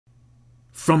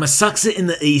From Asakusa in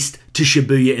the east to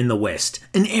Shibuya in the west,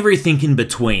 and everything in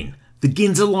between, the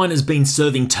Ginza Line has been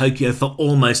serving Tokyo for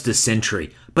almost a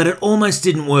century, but it almost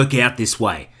didn't work out this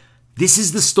way. This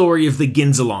is the story of the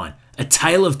Ginza Line, a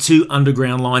tale of two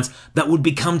underground lines that would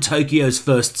become Tokyo's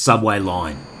first subway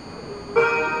line.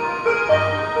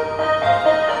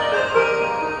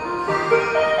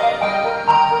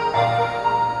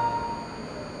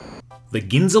 The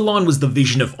Ginza Line was the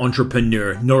vision of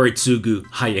entrepreneur Noritsugu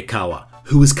Hayakawa,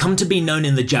 who has come to be known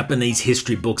in the Japanese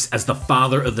history books as the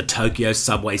father of the Tokyo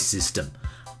subway system.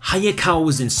 Hayakawa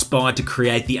was inspired to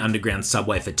create the underground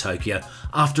subway for Tokyo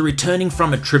after returning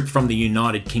from a trip from the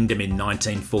United Kingdom in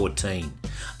 1914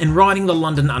 and riding the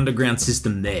London Underground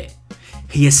system there.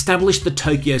 He established the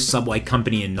Tokyo Subway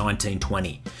Company in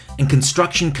 1920, and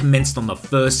construction commenced on the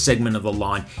first segment of the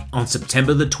line on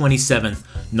September the 27th,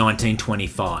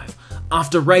 1925,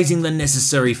 after raising the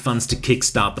necessary funds to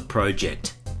kickstart the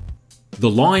project. The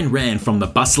line ran from the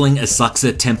bustling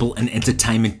Asakusa Temple and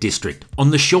Entertainment District on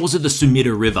the shores of the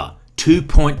Sumida River,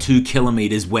 2.2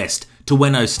 kilometers west to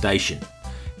Ueno Station.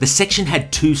 The section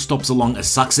had two stops along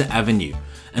Asakusa Avenue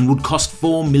and would cost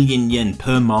 4 million yen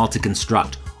per mile to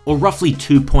construct, or roughly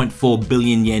 2.4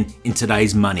 billion yen in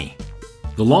today's money.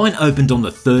 The line opened on the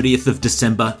 30th of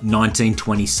December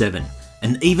 1927,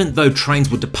 and even though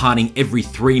trains were departing every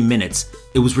 3 minutes,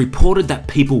 it was reported that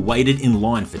people waited in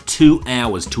line for 2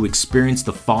 hours to experience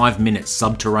the 5-minute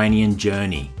subterranean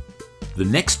journey. The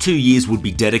next 2 years would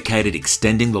be dedicated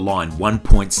extending the line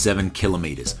 1.7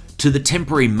 kilometers to the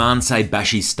temporary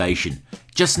Mansei-bashi station,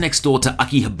 just next door to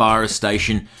Akihabara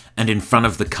Station and in front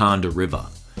of the Kanda River.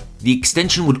 The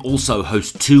extension would also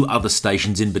host 2 other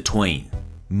stations in between.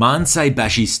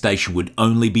 Mansei-bashi Station would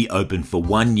only be open for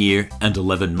 1 year and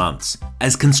 11 months,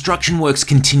 as construction works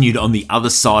continued on the other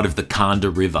side of the Kanda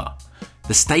River.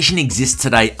 The station exists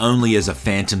today only as a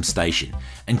phantom station,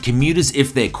 and commuters,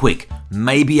 if they're quick,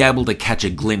 may be able to catch a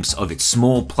glimpse of its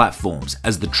small platforms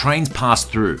as the trains pass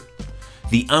through.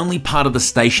 The only part of the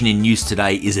station in use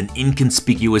today is an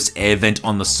inconspicuous air vent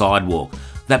on the sidewalk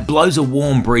that blows a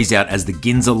warm breeze out as the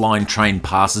Ginza Line train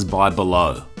passes by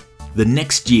below. The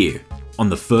next year, on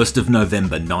the 1st of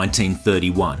November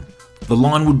 1931, the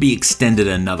line would be extended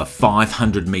another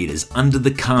 500 metres under the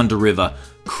Kanda River,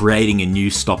 creating a new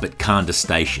stop at Kanda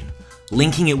Station,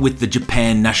 linking it with the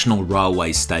Japan National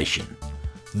Railway Station.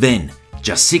 Then,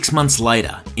 just 6 months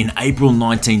later, in April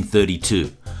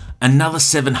 1932, another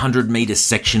 700 metre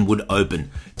section would open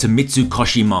to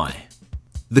Mitsukoshimai.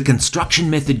 The construction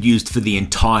method used for the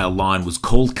entire line was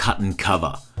called cut and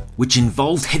cover, which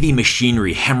involved heavy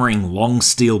machinery hammering long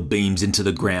steel beams into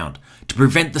the ground to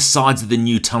prevent the sides of the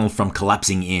new tunnel from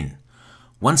collapsing in.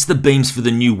 Once the beams for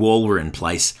the new wall were in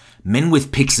place, men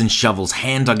with picks and shovels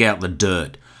hand dug out the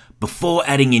dirt, before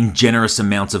adding in generous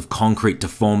amounts of concrete to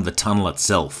form the tunnel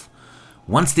itself.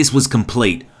 Once this was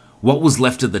complete, what was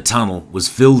left of the tunnel was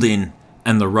filled in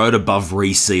and the road above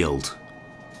resealed.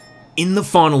 In the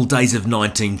final days of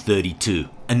 1932,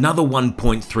 another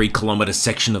 1.3 kilometer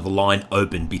section of the line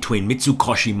opened between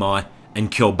Mitsukoshimai and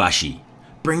Kyobashi,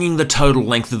 bringing the total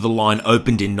length of the line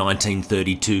opened in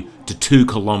 1932 to 2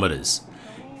 kilometers.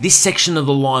 This section of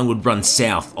the line would run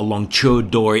south along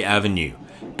Chodori Avenue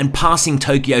and passing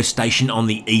Tokyo Station on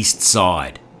the east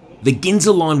side. The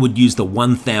Ginza Line would use the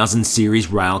 1000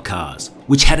 series rail cars,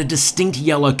 which had a distinct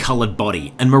yellow coloured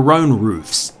body and maroon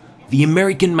roofs. The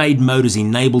American-made motors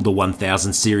enabled the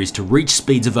 1000 series to reach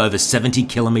speeds of over 70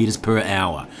 km per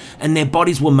hour, and their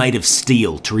bodies were made of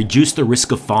steel to reduce the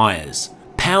risk of fires.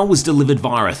 Power was delivered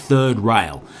via a third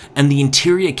rail, and the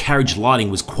interior carriage lighting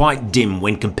was quite dim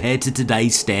when compared to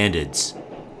today's standards.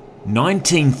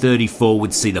 1934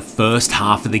 would see the first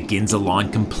half of the Ginza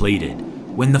Line completed,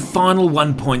 when the final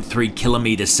 1.3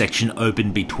 kilometer section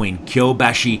opened between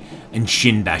Kyobashi and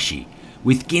Shinbashi,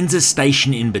 with Ginza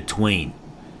Station in between.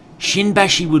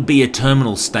 Shinbashi would be a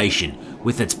terminal station,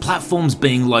 with its platforms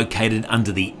being located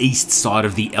under the east side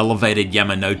of the elevated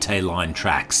Yamanote Line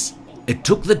tracks. It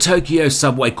took the Tokyo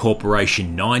Subway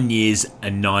Corporation 9 years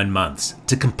and 9 months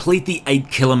to complete the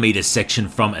 8 kilometer section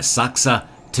from Asakusa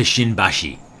to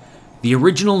Shinbashi. The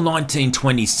original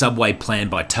 1920 subway plan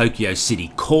by Tokyo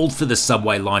City called for the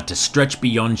subway line to stretch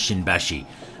beyond Shinbashi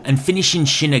and finish in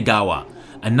Shinagawa,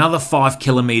 another 5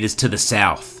 kilometers to the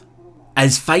south.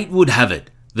 As fate would have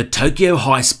it, the Tokyo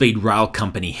High-Speed Rail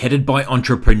Company, headed by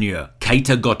entrepreneur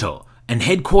Keita Goto and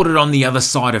headquartered on the other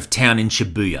side of town in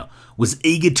Shibuya, was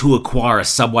eager to acquire a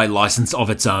subway license of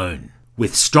its own.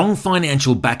 With strong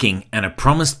financial backing and a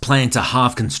promised plan to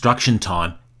halve construction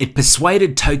time, it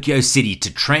persuaded Tokyo City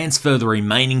to transfer the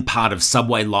remaining part of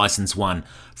Subway License 1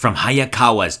 from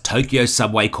Hayakawa's Tokyo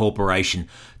Subway Corporation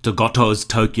to Goto's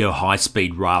Tokyo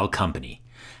High-Speed Rail Company.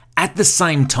 At the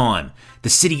same time, the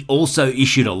city also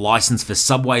issued a license for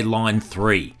Subway Line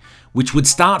 3, which would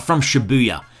start from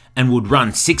Shibuya and would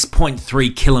run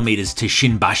 6.3 kilometers to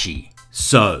Shinbashi.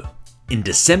 So, in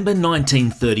December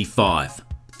 1935,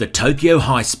 the Tokyo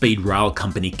High-Speed Rail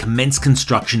Company commenced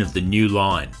construction of the new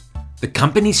line. The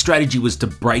company's strategy was to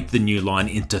break the new line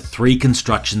into 3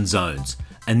 construction zones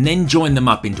and then join them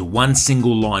up into one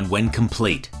single line when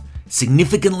complete,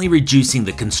 significantly reducing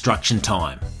the construction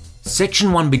time.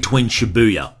 Section 1 between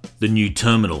Shibuya, the new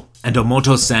terminal, and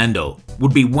Omotesando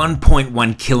would be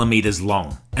 1.1 kilometers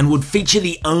long and would feature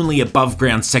the only above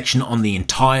ground section on the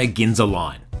entire Ginza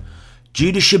Line.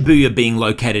 Due to Shibuya being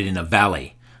located in a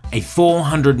valley, a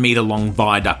 400-meter long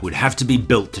viaduct would have to be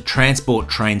built to transport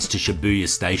trains to Shibuya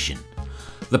Station.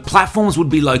 The platforms would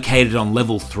be located on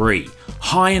level 3,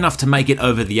 high enough to make it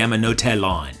over the Yamanote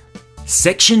line.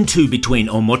 Section 2 between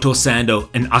Omotesando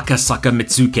and Akasaka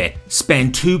Mitsuke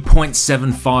spanned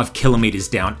 2.75 kilometers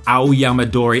down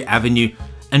Aoyamadori Avenue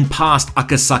and past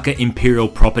Akasaka Imperial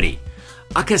property.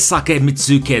 Akasaka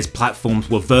Mitsuke's platforms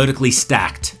were vertically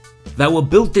stacked. They were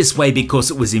built this way because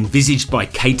it was envisaged by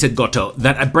Keita Goto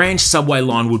that a branch subway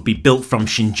line would be built from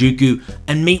Shinjuku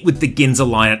and meet with the Ginza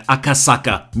Line at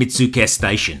Akasaka Mitsuke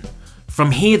Station.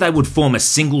 From here they would form a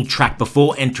single track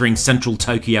before entering central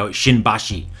Tokyo at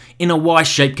Shinbashi in a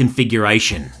Y-shaped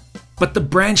configuration. But the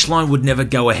branch line would never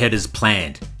go ahead as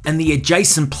planned, and the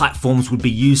adjacent platforms would be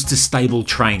used to stable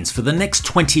trains for the next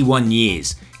 21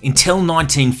 years, until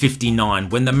 1959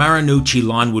 when the Marunouchi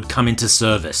line would come into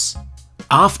service.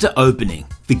 After opening,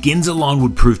 the Ginza Line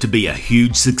would prove to be a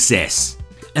huge success,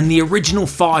 and the original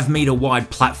 5-meter wide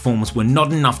platforms were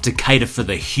not enough to cater for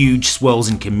the huge swells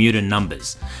in commuter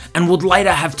numbers, and would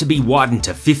later have to be widened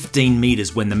to 15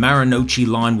 meters when the Marunouchi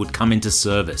line would come into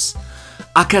service.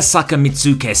 Akasaka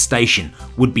Mitsuke Station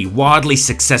would be widely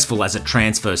successful as a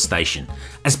transfer station,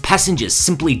 as passengers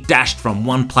simply dashed from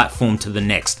one platform to the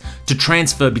next to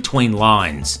transfer between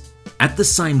lines. At the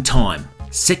same time,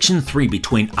 Section 3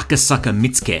 between Akasaka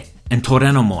Mitsuke and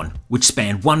Toranomon, which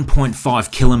spanned 1.5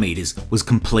 kilometers, was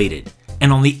completed,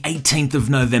 and on the 18th of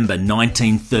November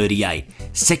 1938,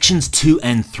 Sections 2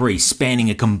 and 3 spanning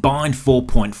a combined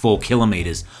 4.4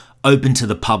 kilometers opened to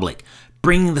the public,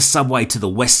 bringing the subway to the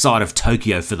west side of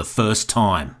Tokyo for the first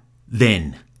time.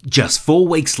 Then, just 4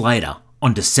 weeks later,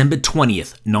 on December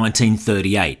 20th,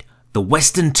 1938, the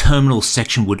western terminal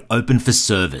section would open for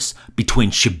service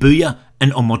between Shibuya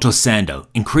and Omotesando,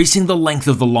 increasing the length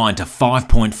of the line to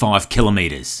 5.5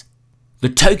 kilometers. The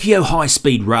Tokyo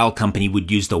High-Speed Rail Company would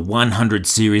use the 100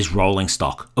 series rolling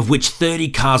stock, of which 30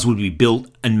 cars would be built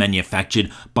and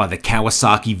manufactured by the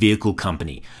Kawasaki Vehicle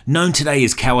Company, known today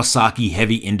as Kawasaki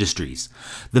Heavy Industries.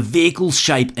 The vehicle's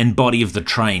shape and body of the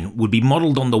train would be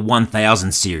modelled on the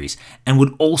 1000 series and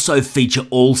would also feature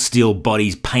all steel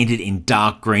bodies painted in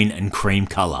dark green and cream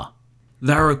colour.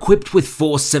 They are equipped with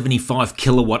 475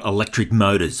 kilowatt electric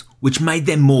motors, which made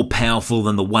them more powerful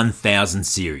than the 1000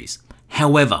 series.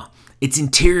 However, its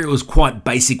interior was quite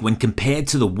basic when compared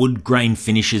to the wood grain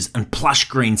finishes and plush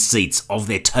green seats of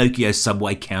their Tokyo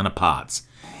subway counterparts.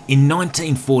 In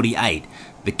 1948,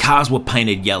 the cars were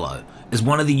painted yellow as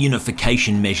one of the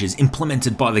unification measures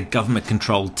implemented by the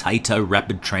government-controlled Taito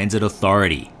Rapid Transit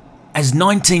Authority. As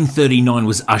 1939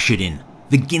 was ushered in,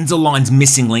 the Ginza Line's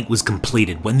missing link was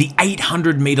completed when the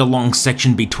 800-meter long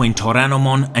section between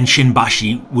Toranomon and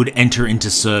Shinbashi would enter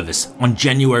into service on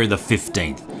January the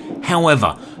 15th.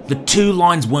 However, the two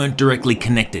lines weren't directly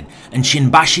connected, and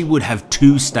Shinbashi would have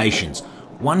 2 stations,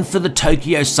 one for the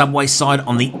Tokyo subway side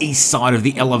on the east side of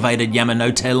the elevated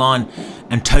Yamanote line,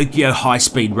 and Tokyo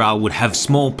High-Speed Rail would have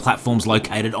small platforms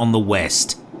located on the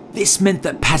west. This meant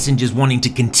that passengers wanting to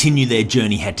continue their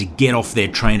journey had to get off their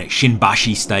train at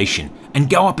Shinbashi Station and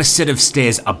go up a set of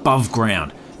stairs above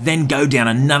ground, then go down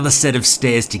another set of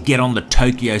stairs to get on the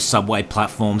Tokyo subway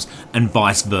platforms and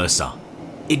vice versa.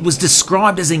 It was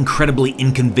described as incredibly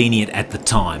inconvenient at the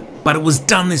time, but it was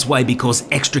done this way because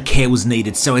extra care was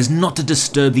needed so as not to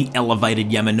disturb the elevated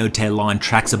Yamanote line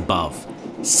tracks above.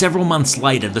 Several months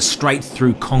later, the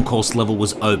straight-through concourse level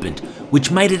was opened,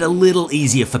 which made it a little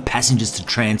easier for passengers to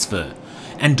transfer,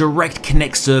 and direct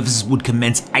connect services would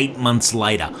commence 8 months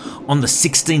later, on the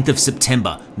 16th of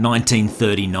September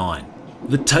 1939.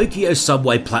 The Tokyo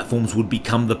subway platforms would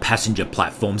become the passenger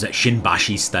platforms at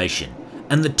Shinbashi Station,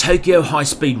 and the Tokyo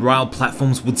high-speed rail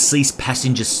platforms would cease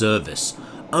passenger service,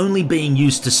 only being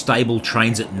used to stable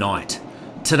trains at night.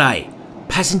 Today,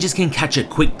 passengers can catch a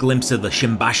quick glimpse of the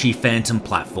Shinbashi Phantom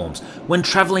platforms when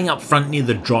travelling up front near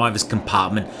the driver's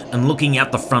compartment and looking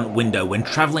out the front window when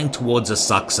travelling towards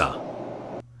Asakusa.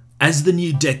 As the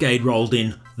new decade rolled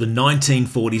in, The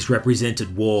 1940s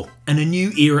represented war and a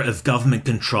new era of government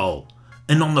control,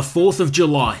 and on the 4th of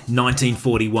July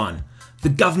 1941, the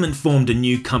government formed a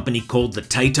new company called the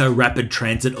Taito Rapid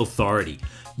Transit Authority,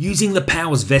 using the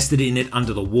powers vested in it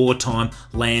under the Wartime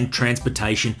Land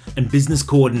Transportation and Business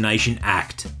Coordination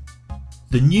Act.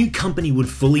 The new company would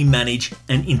fully manage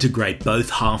and integrate both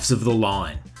halves of the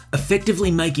line, effectively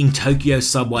making Tokyo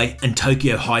Subway and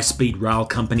Tokyo High-Speed Rail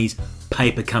companies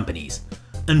paper companies.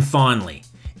 And finally,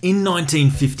 in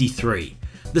 1953,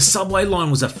 the subway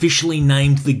line was officially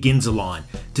named the Ginza Line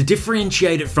to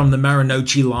differentiate it from the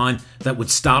Marunouchi line that would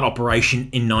start operation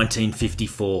in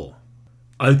 1954.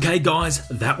 Okay guys,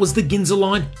 that was the Ginza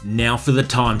Line, now for the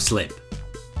time slip.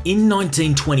 In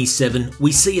 1927,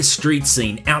 we see a street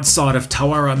scene outside of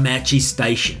Towaramachi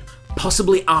Station,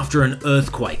 possibly after an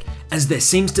earthquake, as there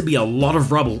seems to be a lot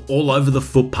of rubble all over the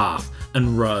footpath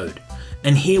and road.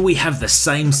 And here we have the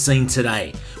same scene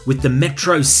today, with the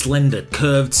metro's slender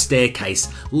curved staircase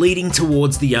leading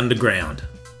towards the underground.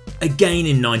 Again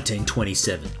in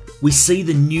 1927, we see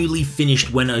the newly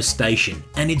finished Ueno station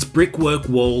and its brickwork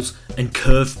walls and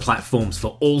curved platforms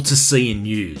for all to see and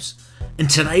use. And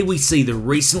today we see the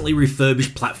recently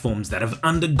refurbished platforms that have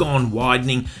undergone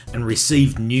widening and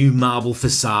received new marble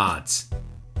facades.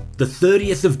 The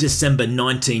 30th of December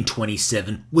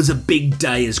 1927 was a big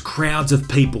day as crowds of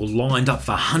people lined up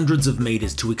for hundreds of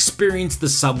metres to experience the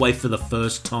subway for the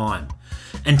first time.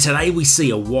 And today we see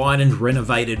a wide and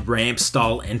renovated ramp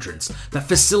style entrance that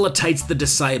facilitates the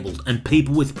disabled and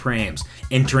people with prams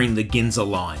entering the Ginza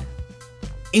Line.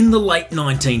 In the late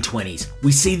 1920s,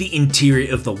 we see the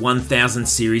interior of the 1000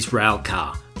 series rail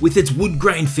car with its wood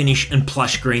grain finish and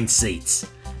plush green seats.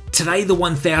 Today the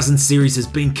 1000 series has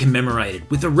been commemorated,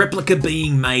 with a replica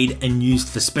being made and used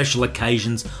for special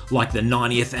occasions like the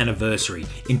 90th anniversary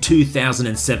in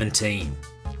 2017.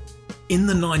 In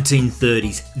the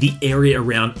 1930s, the area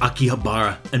around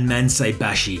Akihabara and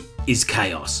Manseibashi is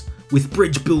chaos, with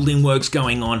bridge building works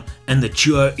going on and the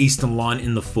Chuo Eastern Line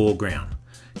in the foreground.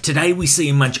 Today we see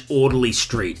a much orderly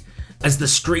street, as the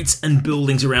streets and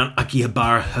buildings around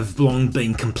Akihabara have long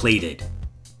been completed.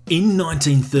 In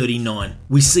 1939,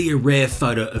 we see a rare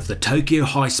photo of the Tokyo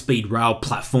High-Speed Rail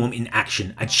platform in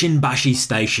action at Shinbashi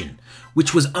Station,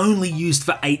 which was only used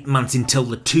for 8 months until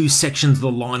the two sections of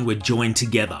the line were joined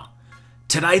together.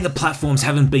 Today the platforms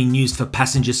haven't been used for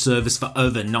passenger service for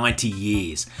over 90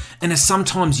 years, and are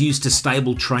sometimes used to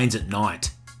stable trains at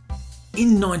night.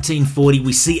 In 1940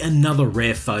 we see another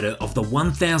rare photo of the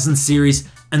 1000 series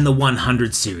and the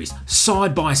 100 series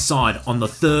side by side on the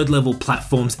third level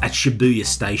platforms at Shibuya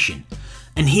Station.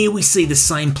 And here we see the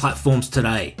same platforms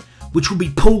today, which will be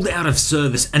pulled out of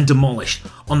service and demolished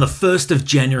on the 1st of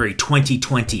January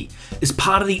 2020 as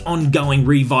part of the ongoing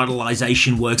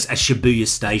revitalisation works at Shibuya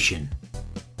Station.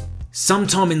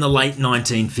 Sometime in the late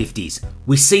 1950s,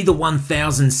 we see the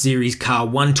 1000 series car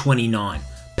 129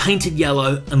 painted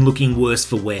yellow and looking worse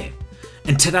for wear.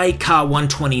 And today car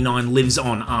 129 lives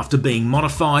on after being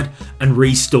modified and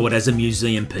restored as a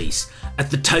museum piece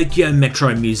at the Tokyo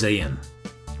Metro Museum.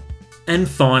 And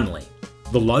finally,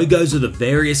 the logos of the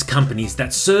various companies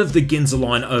that served the Ginza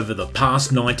Line over the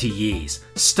past 90 years,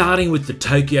 starting with the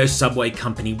Tokyo Subway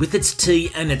Company with its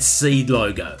T and its C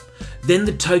logo, then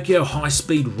the Tokyo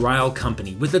High-Speed Rail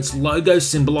Company with its logo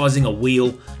symbolising a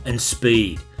wheel and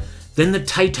speed, then the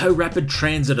Taito Rapid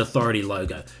Transit Authority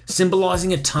logo,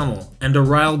 symbolising a tunnel and a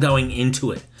rail going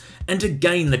into it, and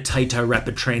again the Taito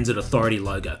Rapid Transit Authority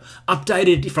logo,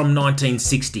 updated from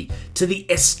 1960 to the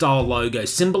S-style logo,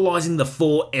 symbolising the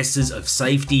 4 S's of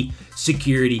safety,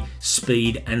 security,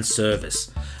 speed and service.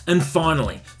 And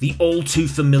finally, the all too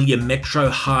familiar Metro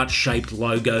heart-shaped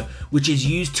logo, which is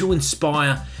used to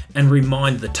inspire and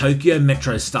remind the Tokyo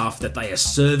Metro staff that they are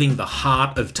serving the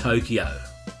heart of Tokyo.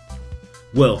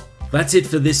 Well, that's it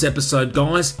for this episode,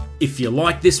 guys. If you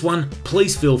like this one,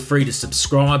 please feel free to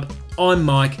subscribe. I'm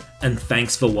Mike, and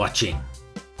thanks for watching.